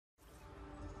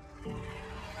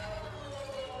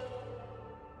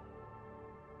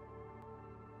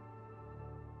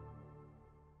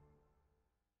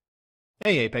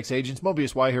Hey Apex Agents,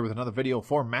 Mobius Y here with another video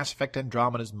for Mass Effect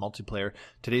Andromeda's multiplayer.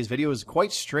 Today's video is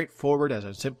quite straightforward as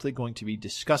I'm simply going to be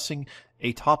discussing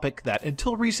a topic that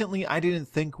until recently I didn't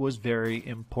think was very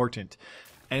important.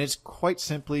 And it's quite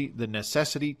simply the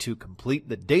necessity to complete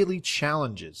the daily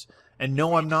challenges. And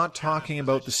no, I'm not talking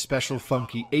about the special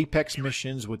funky Apex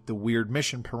missions with the weird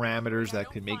mission parameters that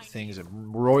could make things a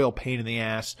royal pain in the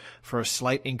ass for a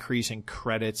slight increase in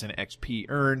credits and XP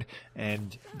earned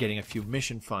and getting a few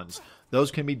mission funds. Those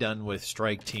can be done with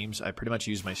strike teams. I pretty much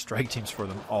use my strike teams for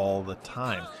them all the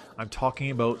time. I'm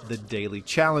talking about the daily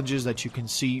challenges that you can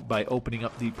see by opening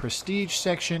up the prestige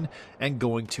section and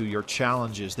going to your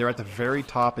challenges. They're at the very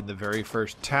top in the very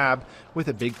first tab with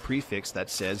a big prefix that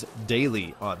says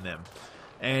daily on them.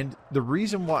 And the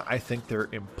reason why I think they're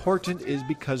important is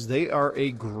because they are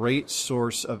a great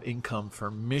source of income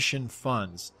for mission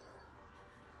funds.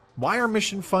 Why are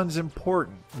mission funds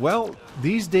important? Well,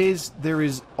 these days there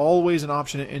is always an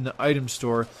option in the item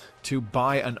store to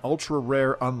buy an ultra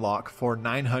rare unlock for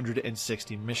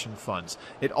 960 mission funds.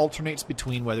 It alternates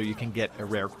between whether you can get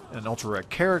an ultra rare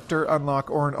character unlock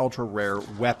or an ultra rare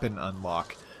weapon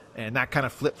unlock, and that kind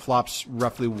of flip-flops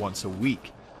roughly once a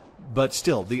week. But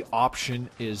still, the option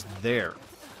is there.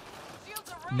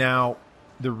 Now,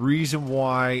 the reason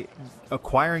why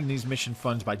acquiring these mission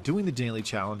funds by doing the daily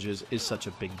challenges is such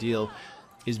a big deal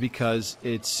is because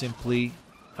it's simply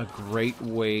a great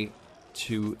way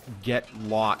to get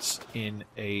lots in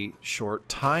a short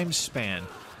time span.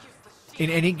 In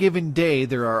any given day,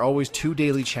 there are always 2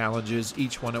 daily challenges,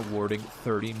 each one awarding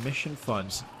 30 mission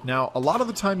funds. Now, a lot of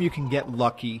the time you can get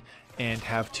lucky and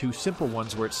have 2 simple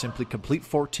ones where it's simply complete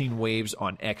 14 waves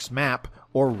on X map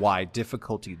or Y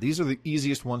difficulty. These are the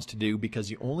easiest ones to do because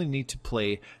you only need to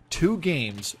play 2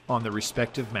 games on the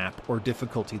respective map or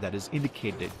difficulty that is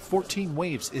indicated. 14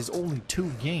 waves is only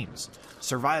 2 games,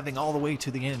 surviving all the way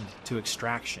to the end to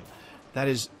extraction. That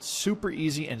is super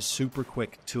easy and super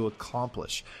quick to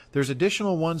accomplish. There's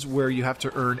additional ones where you have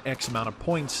to earn X amount of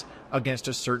points against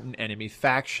a certain enemy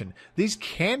faction. These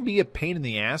can be a pain in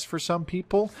the ass for some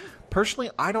people. Personally,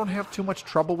 I don't have too much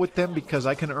trouble with them because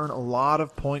I can earn a lot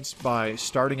of points by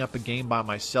starting up a game by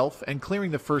myself and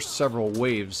clearing the first several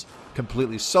waves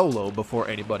completely solo before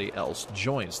anybody else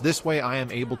joins. This way I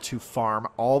am able to farm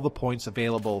all the points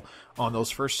available on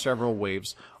those first several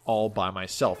waves all by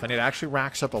myself, and it actually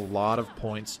racks up a lot of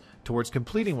points towards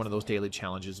completing one of those daily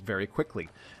challenges very quickly,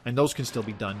 and those can still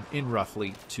be done in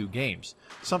roughly 2 games.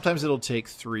 Sometimes it'll take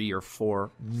 3 or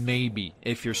 4, maybe,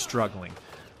 if you're struggling,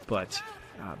 but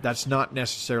that's not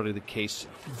necessarily the case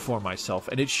for myself,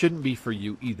 and it shouldn't be for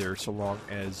you either, so long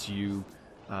as you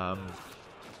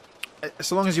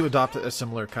adopt a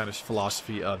similar kind of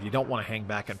philosophy of you don't want to hang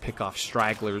back and pick off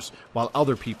stragglers while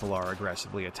other people are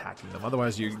aggressively attacking them.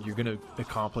 Otherwise, you're going to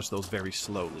accomplish those very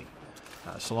slowly.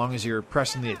 So long as you're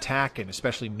pressing the attack and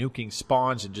especially nuking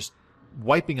spawns and just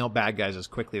wiping out bad guys as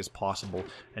quickly as possible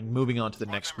and moving on to the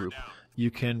next group,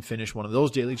 you can finish one of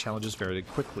those daily challenges very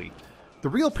quickly. The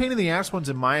real pain in the ass ones,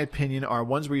 in my opinion, are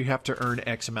ones where you have to earn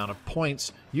X amount of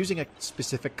points using a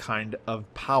specific kind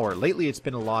of power. Lately, it's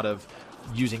been a lot of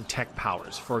using tech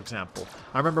powers, for example.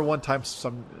 I remember one time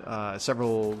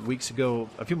several weeks ago,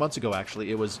 a few months ago actually,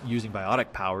 it was using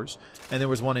biotic powers, and there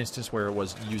was one instance where it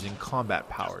was using combat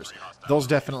powers. Those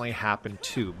definitely happen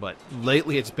too, but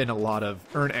lately it's been a lot of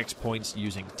earn X points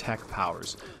using tech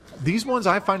powers. These ones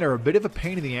I find are a bit of a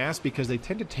pain in the ass because they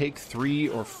tend to take 3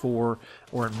 or 4,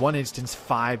 or in one instance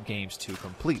 5 games to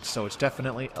complete, so it's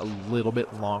definitely a little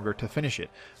bit longer to finish it.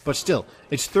 But still,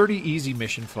 it's 30 easy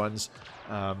mission funds,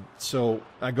 so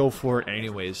I go for it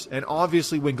anyways. And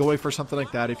obviously when going for something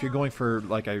like that, if you're going for,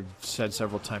 like I've said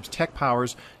several times, tech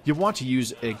powers, you want to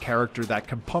use a character that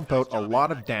can pump out a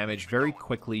lot of damage very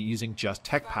quickly using just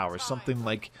tech powers. Something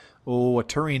like, a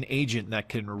Turian agent that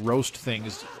can roast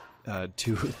things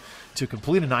to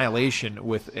complete annihilation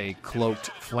with a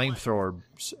cloaked flamethrower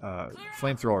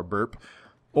burp,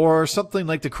 or something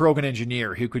like the Krogan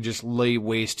engineer who could just lay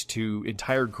waste to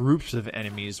entire groups of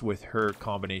enemies with her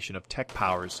combination of tech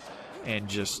powers and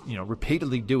just,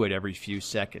 repeatedly do it every few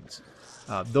seconds.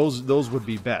 Those would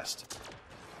be best.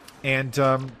 And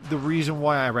the reason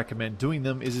why I recommend doing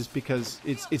them is because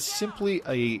it's simply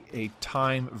a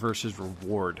time versus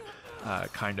reward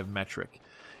kind of metric.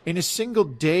 In a single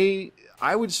day,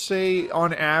 I would say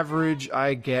on average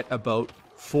I get about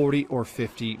 40 or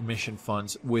 50 mission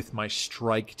funds with my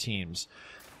strike teams.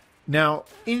 Now,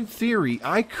 in theory,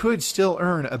 I could still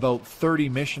earn about 30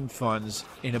 mission funds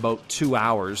in about 2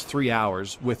 hours, 3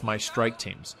 hours with my strike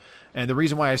teams. And the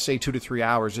reason why I say 2 to 3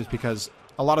 hours is because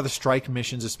a lot of the strike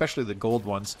missions, especially the gold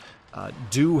ones,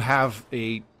 do have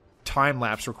a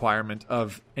time-lapse requirement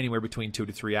of anywhere between 2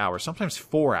 to 3 hours, sometimes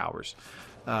 4 hours.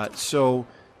 So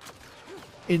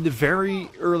in the very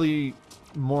early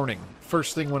morning,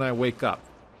 first thing when I wake up,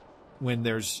 when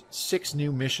there's 6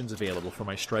 new missions available for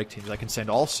my strike teams, I can send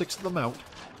all 6 of them out,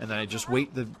 and then I just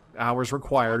wait the hours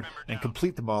required and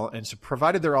complete them all, and so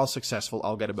provided they're all successful,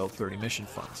 I'll get about 30 mission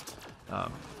funds.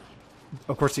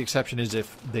 Of course, the exception is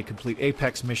if they complete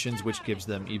Apex missions, which gives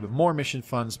them even more mission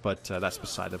funds, but that's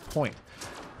beside the point.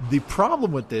 The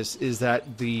problem with this is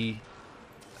that the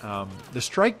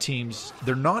strike teams,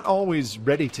 they're not always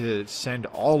ready to send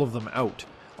all of them out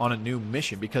on a new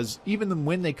mission, because even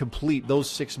when they complete those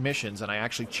 6 missions, and I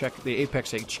actually check the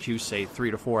Apex HQ, say 3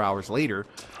 to 4 hours later,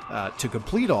 to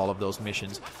complete all of those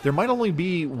missions, there might only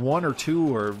be 1 or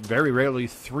 2 or very rarely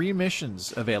 3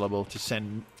 missions available to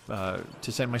send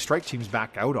my strike teams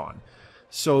back out on.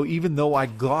 So even though I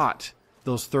got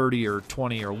those 30 or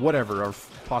 20 or whatever, or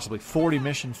possibly 40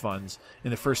 mission funds in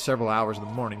the first several hours of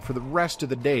the morning, for the rest of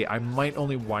the day, I might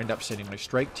only wind up sending my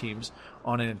strike teams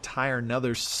on an entire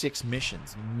another 6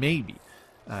 missions, maybe.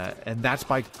 And that's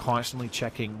by constantly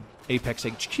checking Apex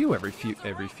HQ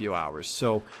every few hours.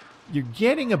 So you're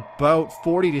getting about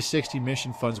 40 to 60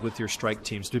 mission funds with your strike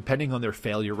teams, depending on their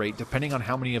failure rate, depending on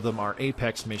how many of them are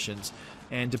Apex missions,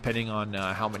 and depending on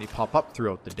how many pop up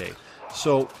throughout the day.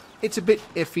 So it's a bit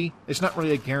iffy. It's not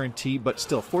really a guarantee, but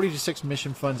still, 40 to 6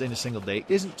 mission funds in a single day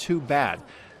isn't too bad.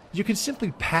 You can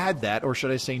simply pad that, or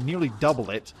should I say nearly double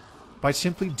it, by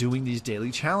simply doing these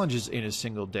daily challenges in a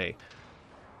single day.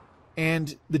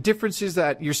 And the difference is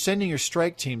that you're sending your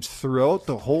strike teams throughout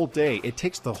the whole day. It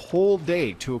takes the whole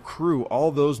day to accrue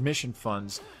all those mission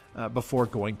funds before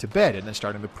going to bed and then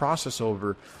starting the process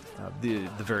over the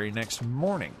very next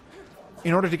morning.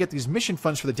 In order to get these mission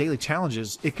funds for the daily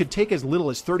challenges, it could take as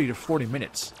little as 30 to 40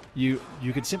 minutes. You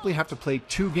could simply have to play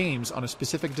 2 games on a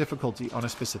specific difficulty on a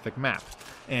specific map.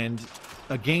 And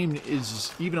a game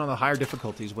is, even on the higher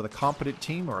difficulties, with a competent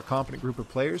team or a competent group of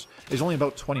players, is only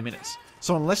about 20 minutes.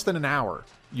 So in less than an hour,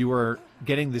 you are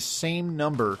getting the same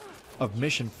number of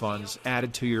mission funds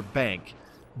added to your bank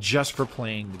just for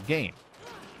playing the game.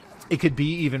 It could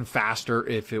be even faster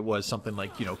if it was something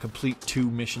like, complete 2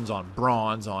 missions on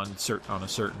bronze on a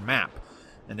certain map.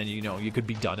 And then, you could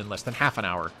be done in less than half an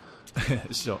hour.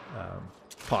 So,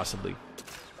 possibly.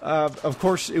 Of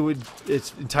course,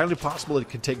 it's entirely possible it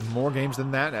could take more games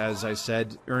than that. As I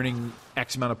said, earning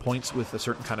X amount of points with a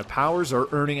certain kind of powers, or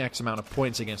earning X amount of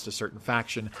points against a certain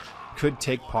faction, could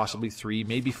take possibly 3,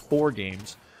 maybe 4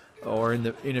 games. Or in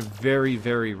a very,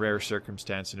 very rare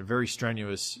circumstance, in a very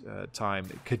strenuous time,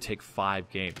 it could take 5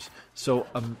 games. So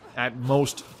at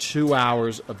most 2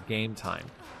 hours of game time.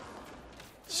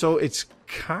 So it's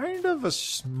kind of a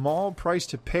small price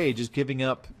to pay, just giving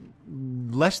up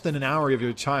less than an hour of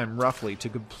your time, roughly, to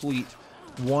complete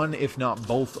one, if not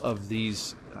both, of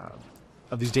these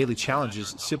daily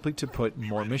challenges, simply to put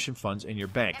more mission funds in your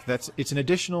bank. It's an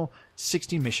additional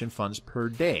 60 mission funds per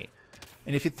day.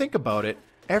 And if you think about it,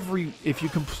 if you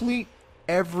complete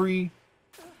every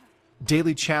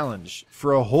daily challenge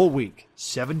for a whole week,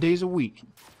 7 days a week,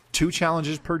 2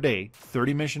 challenges per day,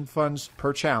 30 mission funds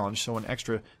per challenge, so an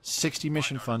extra 60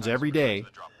 mission funds every day,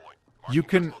 you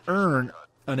can earn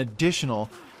an additional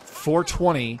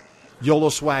 420 YOLO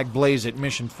Swag Blaze It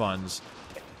mission funds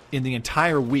in the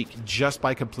entire week just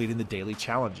by completing the daily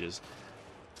challenges.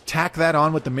 Tack that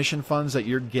on with the mission funds that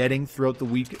you're getting throughout the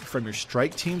week from your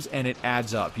strike teams, and it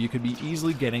adds up. You could be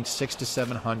easily getting 600 to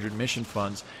 700 mission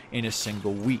funds in a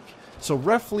single week. So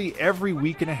roughly every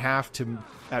week and a half to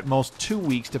at most 2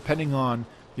 weeks, depending on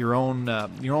your own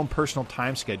personal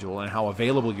time schedule and how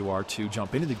available you are to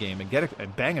jump into the game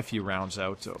and bang a few rounds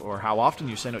out, or how often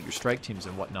you send out your strike teams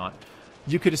and whatnot,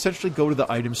 you could essentially go to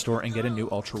the item store and get a new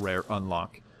ultra rare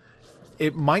unlock.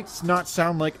 It might not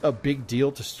sound like a big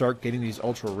deal to start getting these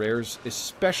ultra rares,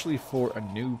 especially for a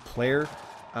new player,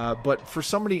 but for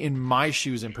somebody in my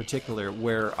shoes in particular,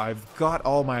 where I've got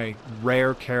all my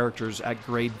rare characters at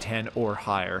grade 10 or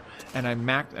higher, and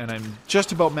I'm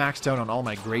just about maxed out on all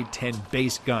my grade 10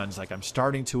 base guns, like I'm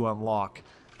starting to unlock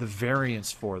the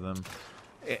variants for them.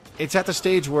 It's at the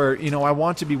stage where, I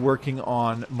want to be working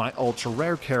on my ultra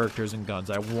rare characters and guns.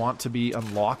 I want to be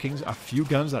unlocking a few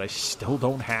guns that I still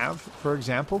don't have, for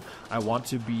example. I want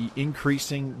to be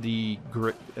increasing the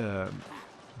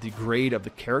grade of the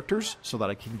characters so that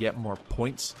I can get more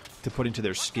points to put into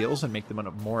their skills and make them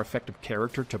a more effective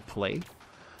character to play.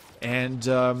 And,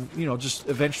 just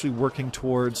eventually working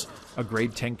towards a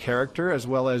grade 10 character as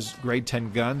well as grade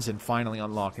 10 guns, and finally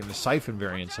unlocking the Siphon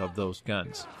variants of those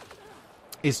guns.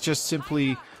 It's just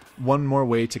simply one more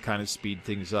way to kind of speed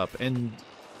things up. And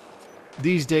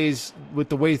these days, with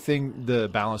the way the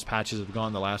balance patches have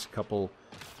gone, the last couple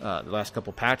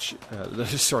balance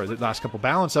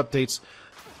updates,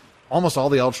 almost all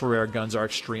the ultra rare guns are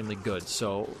extremely good.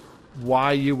 So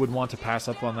why you would want to pass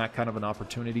up on that kind of an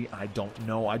opportunity, I don't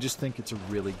know. I just think it's a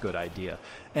really good idea.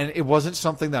 And it wasn't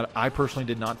something that I personally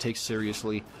did not take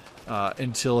seriously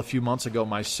until a few months ago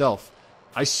myself.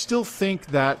 I still think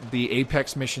that the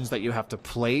Apex missions that you have to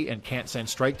play and can't send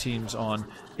strike teams on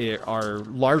are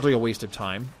largely a waste of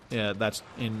time. That's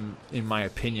in my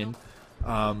opinion.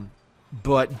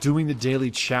 But doing the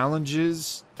daily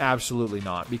challenges, absolutely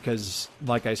not. Because,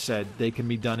 like I said, they can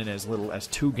be done in as little as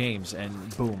 2 games,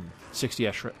 and boom, 60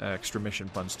 extra mission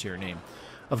funds to your name.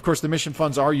 Of course, the mission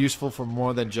funds are useful for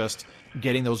more than just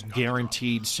getting those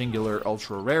guaranteed singular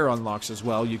ultra rare unlocks as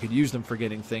well. You could use them for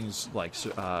getting things like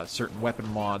certain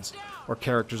weapon mods or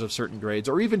characters of certain grades,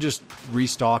 or even just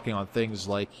restocking on things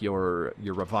like your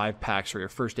revive packs or your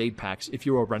first aid packs if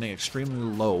you are running extremely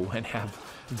low and have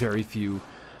very few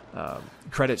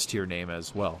credits to your name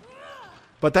as well.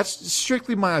 But that's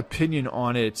strictly my opinion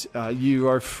on it. You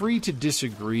are free to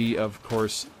disagree, of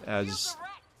course, as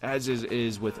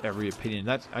is with every opinion.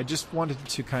 I just wanted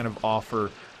to kind of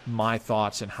offer my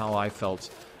thoughts and how I felt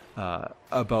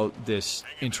about this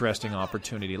interesting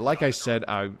opportunity. Like I said,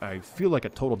 I feel like a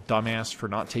total dumbass for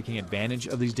not taking advantage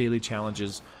of these daily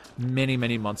challenges many,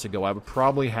 many months ago. I would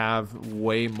probably have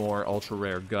way more ultra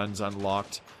rare guns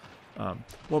unlocked.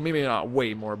 Well, maybe not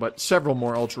way more, but several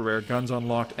more ultra rare guns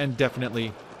unlocked, and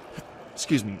definitely,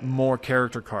 more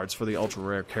character cards for the ultra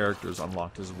rare characters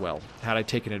unlocked as well, had I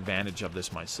taken advantage of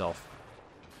this myself,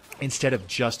 instead of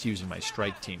just using my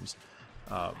strike teams.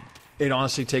 It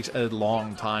honestly takes a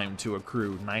long time to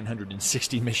accrue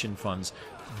 960 mission funds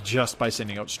just by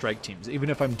sending out strike teams. Even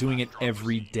if I'm doing it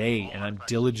every day and I'm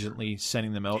diligently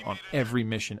sending them out on every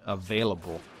mission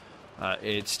available,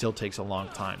 it still takes a long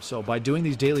time. So by doing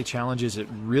these daily challenges, it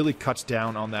really cuts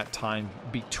down on that time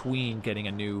between getting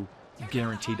a new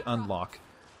guaranteed unlock,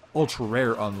 ultra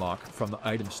rare unlock from the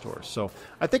item store. So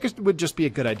I think it would just be a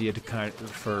good idea to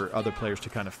for other players to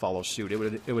kind of follow suit.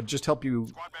 It would just help you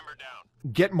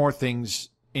get more things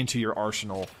into your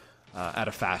arsenal at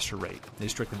a faster rate. Is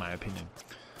strictly my opinion.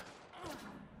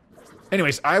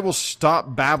 Anyways, I will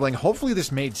stop babbling. Hopefully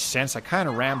this made sense. I kind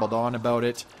of rambled on about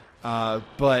it.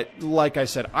 But like I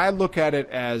said, I look at it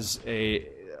as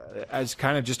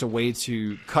kind of just a way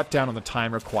to cut down on the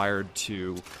time required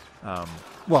to,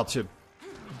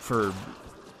 for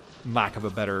lack of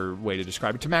a better way to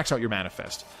describe it, to max out your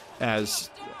manifest. As,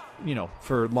 you know,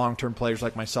 for long-term players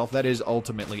like myself, that is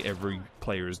ultimately every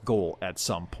player's goal at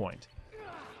some point.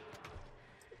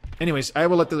 Anyways, I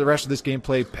will let the rest of this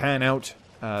gameplay pan out.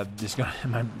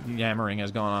 My yammering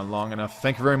has gone on long enough.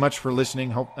 Thank you very much for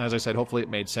listening. As I said, hopefully it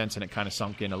made sense and it kind of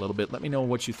sunk in a little bit. Let me know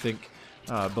what you think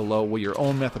below, with your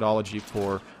own methodology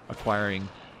for acquiring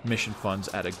mission funds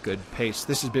at a good pace.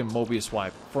 This has been Mobius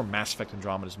Y for Mass Effect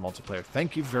Andromeda's multiplayer.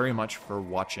 Thank you very much for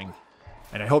watching,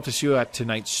 and I hope to see you at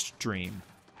tonight's stream.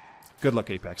 Good luck,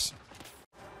 Apex.